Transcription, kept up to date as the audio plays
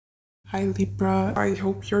Hi Libra, I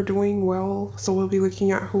hope you're doing well. So we'll be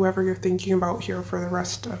looking at whoever you're thinking about here for the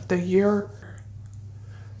rest of the year.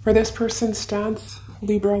 For this person's stance,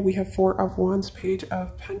 Libra, we have Four of Wands, Page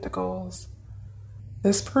of Pentacles.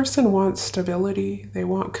 This person wants stability. They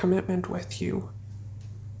want commitment with you.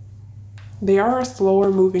 They are a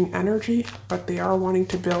slower moving energy, but they are wanting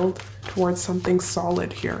to build towards something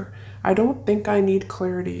solid here. I don't think I need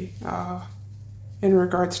clarity in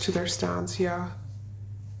regards to their stance, yeah.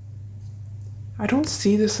 I don't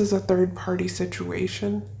see this as a third-party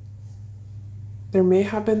situation. There may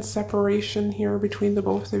have been separation here between the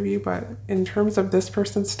both of you, but in terms of this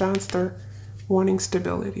person's stance, they're wanting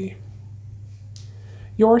stability.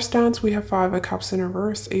 Your stance, we have Five of Cups in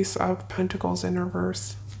reverse, Ace of Pentacles in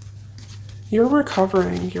reverse. You're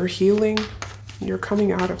recovering, you're healing, you're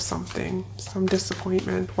coming out of something, some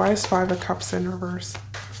disappointment. Why is Five of Cups in reverse?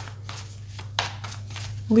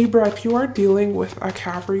 Libra, if you are dealing with a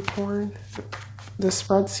Capricorn, the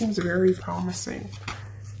spread seems very promising.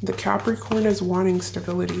 The Capricorn is wanting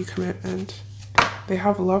stability, commitment. They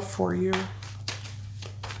have love for you.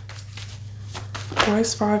 Why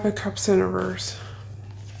is Five of Cups in reverse?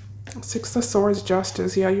 Six of Swords,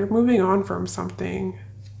 Justice. Yeah, you're moving on from something.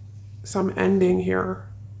 Some ending here.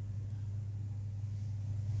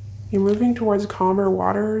 You're moving towards calmer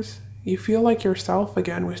waters. You feel like yourself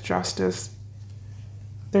again with Justice.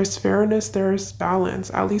 There's fairness, there's balance.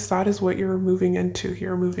 At least that is what you're moving into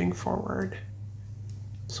here, moving forward.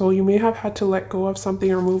 So you may have had to let go of something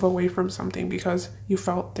or move away from something because you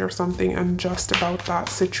felt there's something unjust about that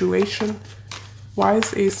situation. Why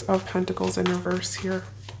is Ace of Pentacles in reverse here?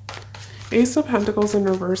 Ace of Pentacles in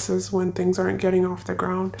reverse is when things aren't getting off the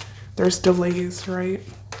ground. There's delays, right?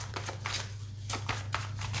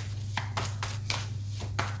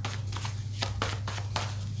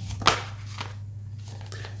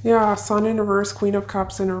 Yeah, Sun in reverse, Queen of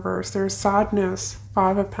Cups in reverse. There's sadness,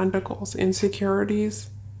 Five of Pentacles, insecurities,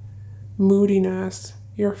 moodiness.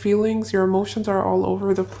 Your feelings, your emotions are all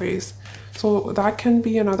over the place. So that can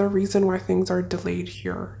be another reason why things are delayed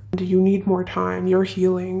here. You need more time, you're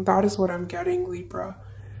healing. That is what I'm getting, Libra.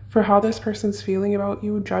 For how this person's feeling about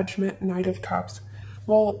you, Judgment, Knight of Cups.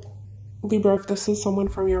 Well, Libra, if this is someone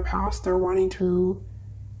from your past, they're wanting to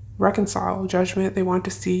reconcile. Judgment, they want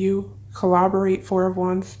to see you. Collaborate, Four of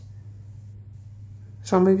Wands.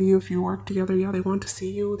 Some of you, if you work together, yeah, they want to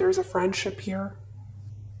see you. There's a friendship here.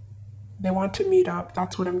 They want to meet up.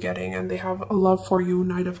 That's what I'm getting. And they have a love for you,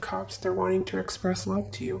 Knight of Cups. They're wanting to express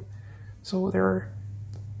love to you. So their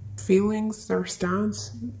feelings, their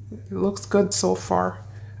stance, it looks good so far.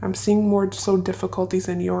 I'm seeing more so difficulties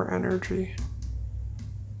in your energy.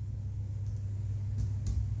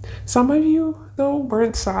 Some of you, though,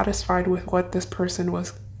 weren't satisfied with what this person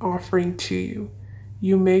was offering to you.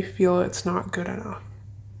 You may feel it's not good enough,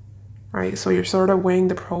 right? So you're sort of weighing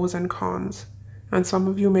the pros and cons, and some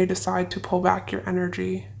of you may decide to pull back your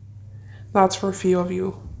energy. That's for a few of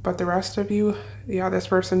you, but the rest of you, yeah, this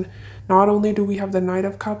person, not only do we have the Knight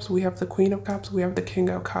of Cups, we have the Queen of Cups, we have the King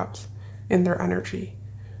of Cups in their energy.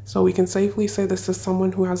 So we can safely say this is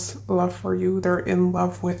someone who has love for you. They're in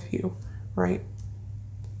love with you, right?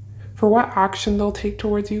 For what action they'll take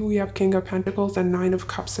towards you, we have King of Pentacles and Nine of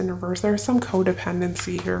Cups in reverse. There's some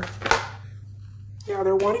codependency here. Yeah,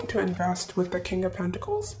 they're wanting to invest with the King of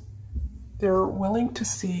Pentacles. They're willing to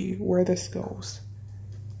see where this goes.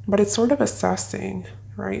 But it's sort of assessing,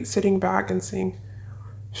 right? Sitting back and saying,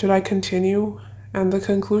 should I continue? And the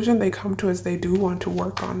conclusion they come to is they do want to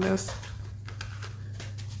work on this.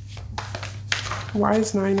 Why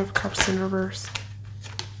is Nine of Cups in reverse?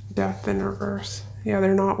 Death in reverse. Yeah,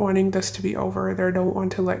 they're not wanting this to be over. They don't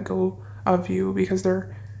want to let go of you because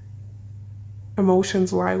their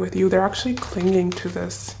emotions lie with you. They're actually clinging to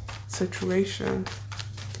this situation.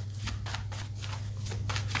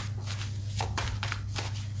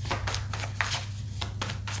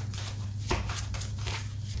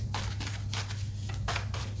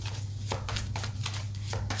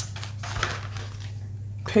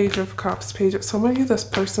 Page of Cups, some of you, this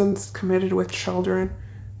person's committed with children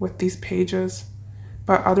with these pages,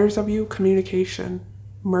 but others of you, communication.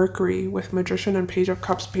 Mercury with Magician and Page of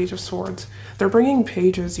Cups, Page of Swords. They're bringing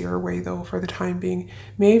pages your way though for the time being.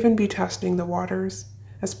 May even be testing the waters,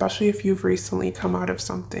 especially if you've recently come out of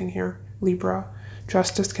something here, Libra.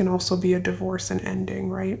 Justice can also be a divorce and ending,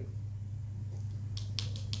 right?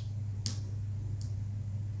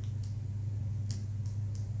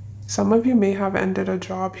 Some of you may have ended a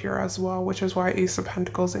job here as well, which is why Ace of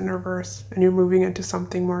Pentacles in reverse, and you're moving into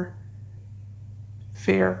something more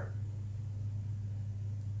fair,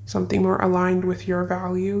 something more aligned with your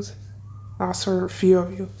values. That's for a few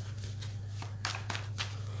of you.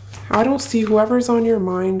 I don't see whoever's on your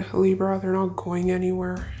mind, Libra, they're not going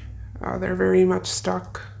anywhere. They're very much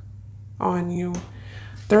stuck on you.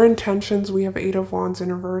 Their intentions, we have 8 of Wands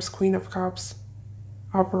in reverse, Queen of Cups,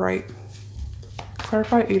 upright.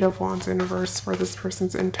 Clarify 8 of Wands in reverse for this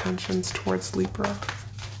person's intentions towards Libra.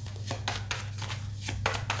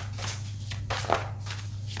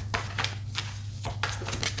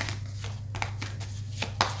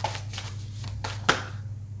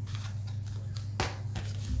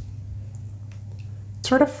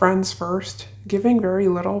 Sort of friends first, giving very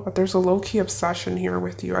little, but there's a low-key obsession here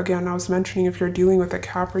with you. Again, I was mentioning if you're dealing with a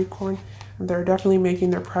Capricorn, they're definitely making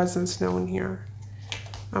their presence known here.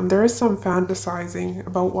 There is some fantasizing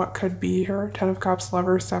about what could be here. 10 of Cups,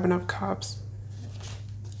 Lover, 7 of Cups.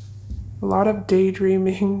 A lot of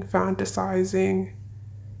daydreaming, fantasizing,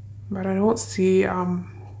 but I don't see,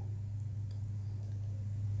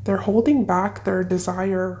 they're holding back their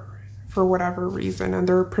desire for whatever reason, and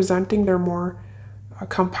they're presenting their more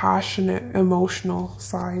compassionate, emotional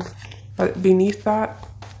side. But beneath that,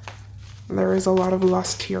 there is a lot of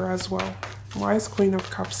lust here as well. Why is Queen of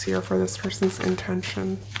Cups here for this person's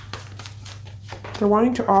intention? They're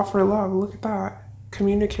wanting to offer love. Look at that.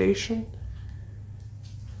 Communication.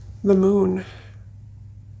 The Moon.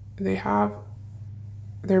 They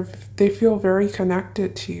feel very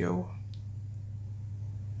connected to you.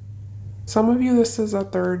 Some of you, this is a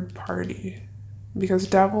third party, because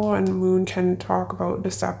Devil and Moon can talk about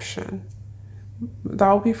deception.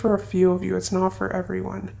 That'll be for a few of you. It's not for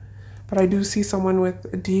everyone. But I do see someone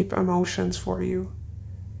with deep emotions for you.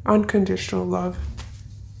 Unconditional love,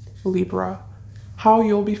 Libra. How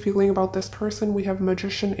you'll be feeling about this person, we have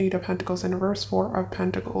Magician, 8 of Pentacles in reverse, 4 of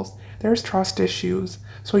Pentacles. There's trust issues,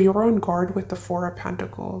 so you're on guard with the 4 of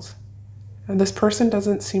Pentacles. And this person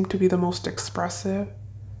doesn't seem to be the most expressive.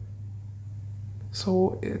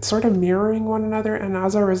 So it's sort of mirroring one another, and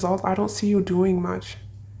as a result, I don't see you doing much.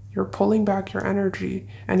 You're pulling back your energy,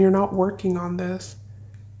 and you're not working on this.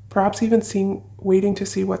 Perhaps even waiting to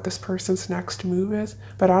see what this person's next move is,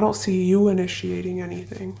 but I don't see you initiating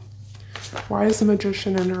anything. Why is the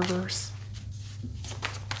Magician in reverse?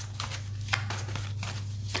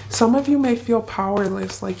 Some of you may feel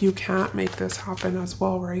powerless, like you can't make this happen as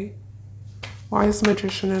well, right? Why is the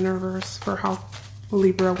Magician in reverse for how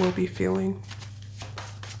Libra will be feeling?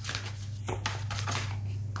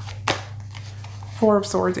 4 of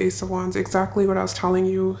Swords, Ace of Wands, exactly what I was telling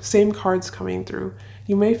you. Same cards coming through.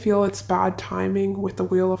 You may feel it's bad timing with the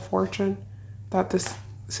Wheel of Fortune, that this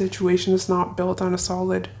situation is not built on a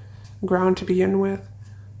solid ground to begin with,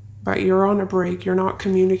 but you're on a break. You're not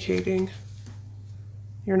communicating.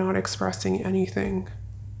 You're not expressing anything.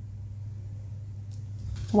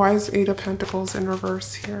 Why is 8 of Pentacles in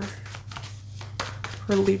reverse here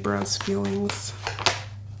for Libra's feelings?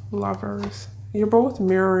 Lovers. You're both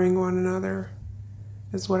mirroring one another,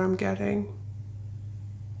 is what I'm getting.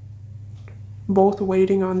 Both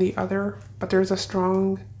waiting on the other, but there's a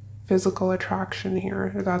strong physical attraction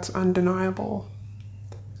here that's undeniable.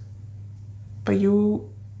 But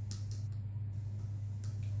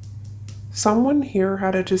someone here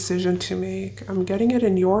had a decision to make. I'm getting it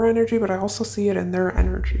in your energy, but I also see it in their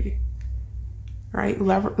energy, right?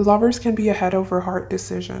 Lovers can be a head over heart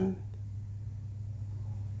decision.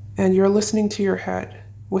 And you're listening to your head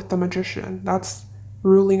with the Magician. That's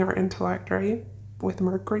ruling our intellect, right? With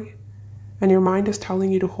Mercury. And your mind is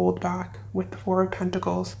telling you to hold back with the 4 of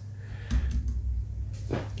Pentacles.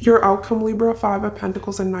 Your outcome, Libra, 5 of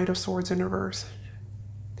Pentacles and Knight of Swords in reverse.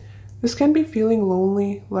 This can be feeling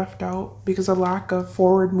lonely, left out, because of lack of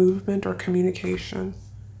forward movement or communication.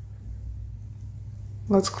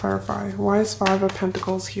 Let's clarify. Why is 5 of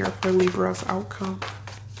Pentacles here for Libra's outcome?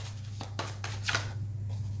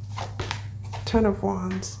 10 of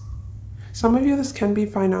Wands. Some of you, this can be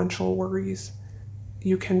financial worries.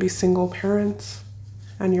 You can be single parents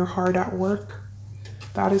and you're hard at work.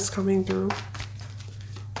 That is coming through.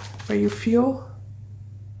 But you feel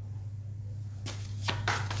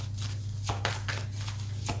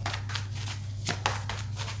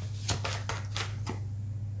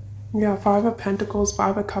yeah, 5 of Pentacles,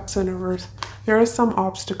 5 of Cups in reverse. There is some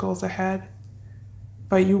obstacles ahead,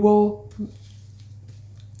 but you will,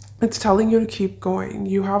 it's telling you to keep going.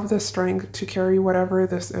 You have the strength to carry whatever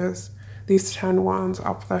this is, these 10 wands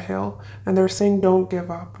up the hill, and they're saying don't give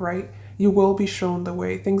up, right? You will be shown the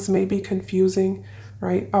way. Things may be confusing,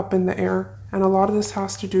 right, up in the air, and a lot of this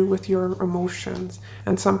has to do with your emotions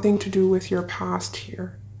and something to do with your past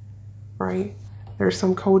here, right? There's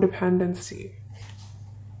some codependency.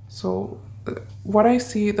 So what I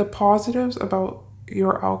see, the positives about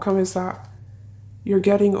your outcome is that You're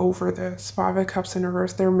getting over this. Five of Cups in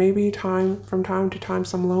reverse. There may be from time to time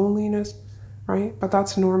some loneliness, right? But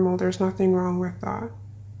that's normal. There's nothing wrong with that.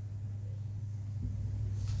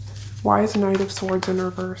 Why is Knight of Swords in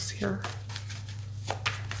reverse here?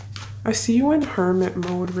 I see you in hermit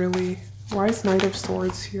mode, really. Why is Knight of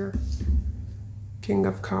Swords here? King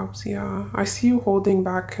of Cups, yeah. I see you holding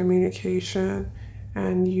back communication,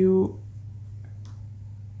 and you...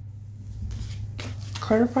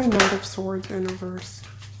 Clarify Knight of Swords in reverse.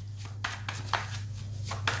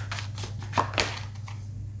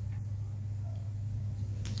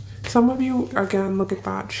 Some of you, again, look at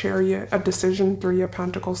that. Chariot, a decision, Three of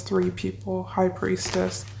Pentacles, 3 people, High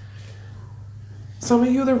Priestess. Some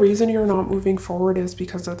of you, the reason you're not moving forward is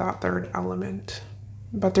because of that third element.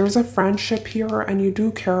 But there's a friendship here, and you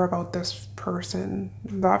do care about this person.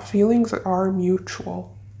 That feelings are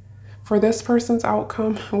mutual. For this person's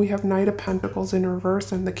outcome, we have Knight of Pentacles in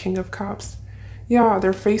reverse and the King of Cups. Yeah,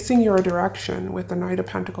 they're facing your direction with the Knight of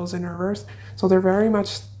Pentacles in reverse. So they're very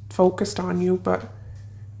much focused on you, but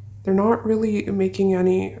they're not really making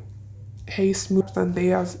any haste moves, and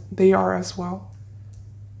they are as well.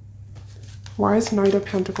 Why is Knight of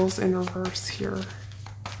Pentacles in reverse here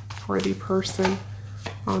for the person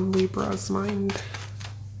on Libra's mind?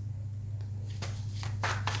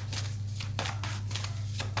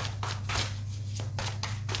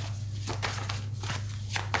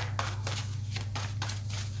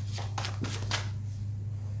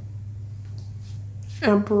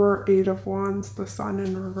 Emperor, 8 of Wands, the Sun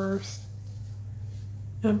in reverse.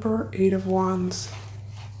 Emperor, 8 of Wands.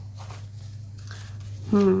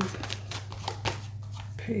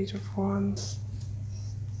 Page of Wands.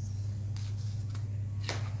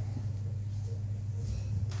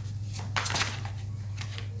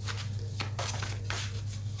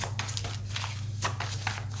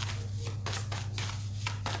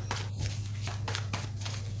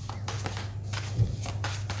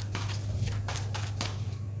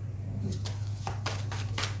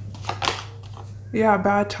 Yeah,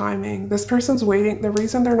 bad timing. This person's waiting. The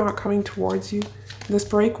reason they're not coming towards you, this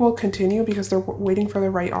break will continue because they're waiting for the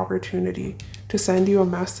right opportunity to send you a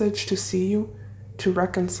message, to see you, to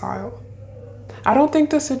reconcile. I don't think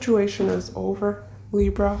the situation is over,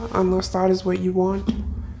 Libra, unless that is what you want.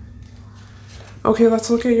 Okay, let's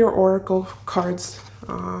look at your oracle cards.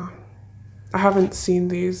 I haven't seen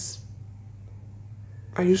these.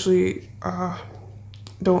 I usually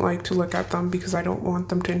don't like to look at them because I don't want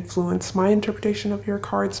them to influence my interpretation of your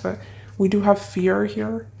cards, but we do have fear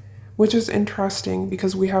here, which is interesting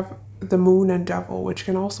because we have the Moon and Devil, which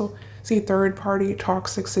can also see third party,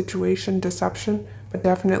 toxic situation, deception, but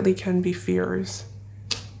definitely can be fears,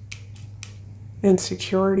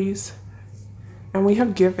 insecurities. And we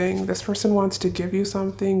have giving. This person wants to give you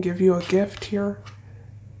something, give you a gift here,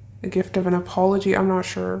 a gift of an apology. I'm not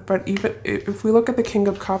sure, but even if we look at the King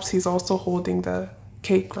of Cups, he's also holding the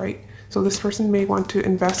cake, right? So this person may want to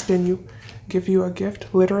invest in you, give you a gift,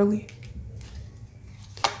 literally.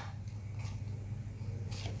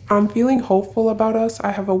 I'm feeling hopeful about us. I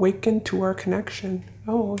have awakened to our connection.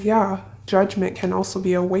 Oh yeah, judgment can also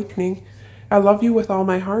be awakening. I love you with all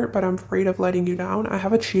my heart, but I'm afraid of letting you down. I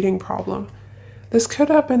have a cheating problem. This could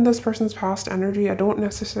have been this person's past energy. I don't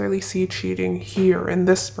necessarily see cheating here in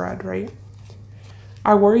this spread, right?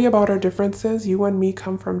 I worry about our differences. You and me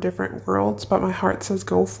come from different worlds, but my heart says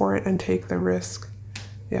go for it and take the risk.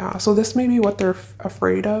 Yeah, so this may be what they're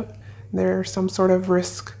afraid of. There's some sort of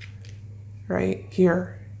risk right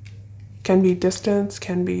here. Can be distance,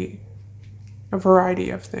 can be a variety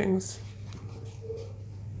of things.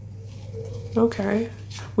 Okay.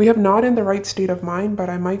 We have not in the right state of mind, but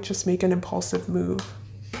I might just make an impulsive move.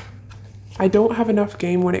 I don't have enough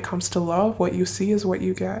game when it comes to love. What you see is what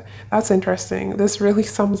you get. That's interesting. This really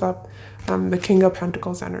sums up the King of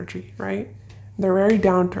Pentacles energy, right? They're very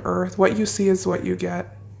down to earth. What you see is what you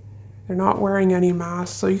get. They're not wearing any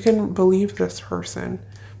masks, so you can believe this person.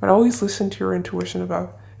 But always listen to your intuition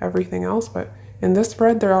about everything else. But in this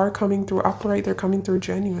spread, they are coming through upright. They're coming through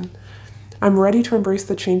genuine. I'm ready to embrace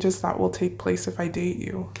the changes that will take place if I date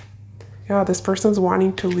you. Yeah, this person's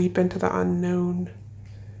wanting to leap into the unknown.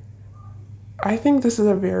 I think this is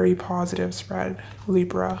a very positive spread,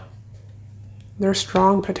 Libra. There's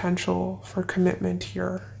strong potential for commitment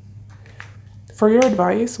here. For your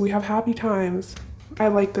advice, we have happy times. I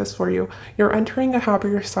like this for you. You're entering a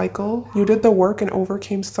happier cycle. You did the work and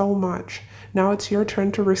overcame so much. Now it's your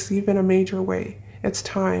turn to receive in a major way. It's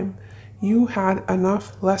time. You had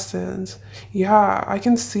enough lessons. Yeah, I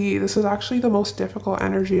can see this is actually the most difficult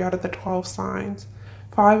energy out of the 12 signs.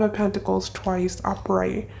 Five of Pentacles twice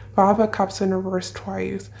upright, Five of Cups in reverse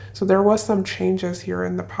twice. So there was some changes here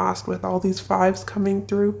in the past with all these fives coming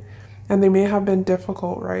through, and they may have been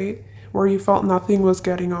difficult, right? Where you felt nothing was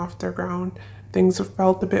getting off the ground. Things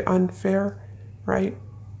felt a bit unfair, right?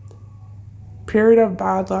 Period of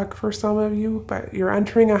bad luck for some of you, but you're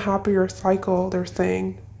entering a happier cycle, they're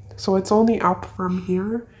saying. So it's only up from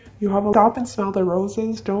here. You have to stop and smell the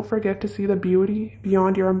roses. Don't forget to see the beauty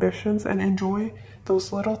beyond your ambitions and enjoy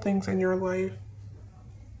those little things in your life.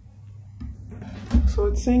 So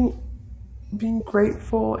it's saying being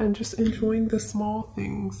grateful and just enjoying the small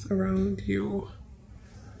things around you.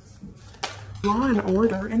 Law and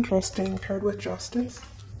order, interesting, paired with justice.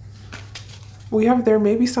 We have there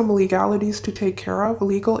may be some legalities to take care of.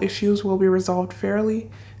 Legal issues will be resolved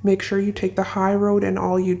fairly. Make sure you take the high road in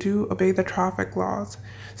all you do. Obey the traffic laws.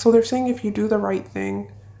 So they're saying if you do the right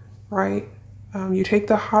thing, right? You take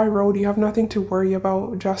the high road, you have nothing to worry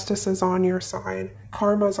about. Justice is on your side.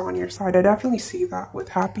 Karma's on your side. I definitely see that with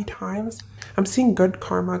happy times. I'm seeing good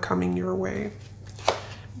karma coming your way.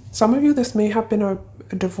 Some of you, this may have been a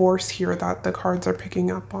divorce here that the cards are picking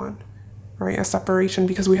up on, right? A separation,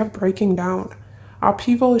 because we have breaking down.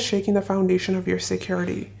 Upheaval is shaking the foundation of your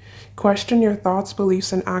security. Question your thoughts,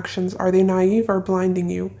 beliefs, and actions. Are they naive or blinding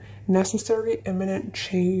you? Necessary, imminent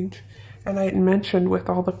change. And I mentioned with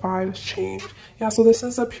all the fives, change. Yeah, so this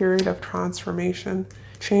is a period of transformation.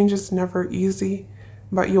 Change is never easy,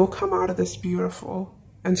 but you'll come out of this beautiful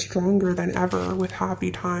and stronger than ever with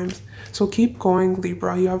happy times. So keep going,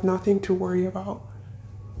 Libra. You have nothing to worry about,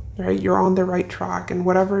 right? You're on the right track, and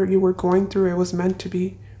whatever you were going through, it was meant to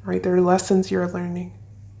be, right? There are lessons you're learning.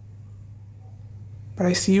 But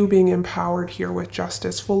I see you being empowered here with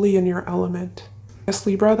justice, fully in your element. Yes,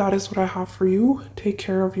 Libra, that is what I have for you. Take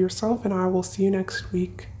care of yourself, and I will see you next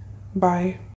week. Bye.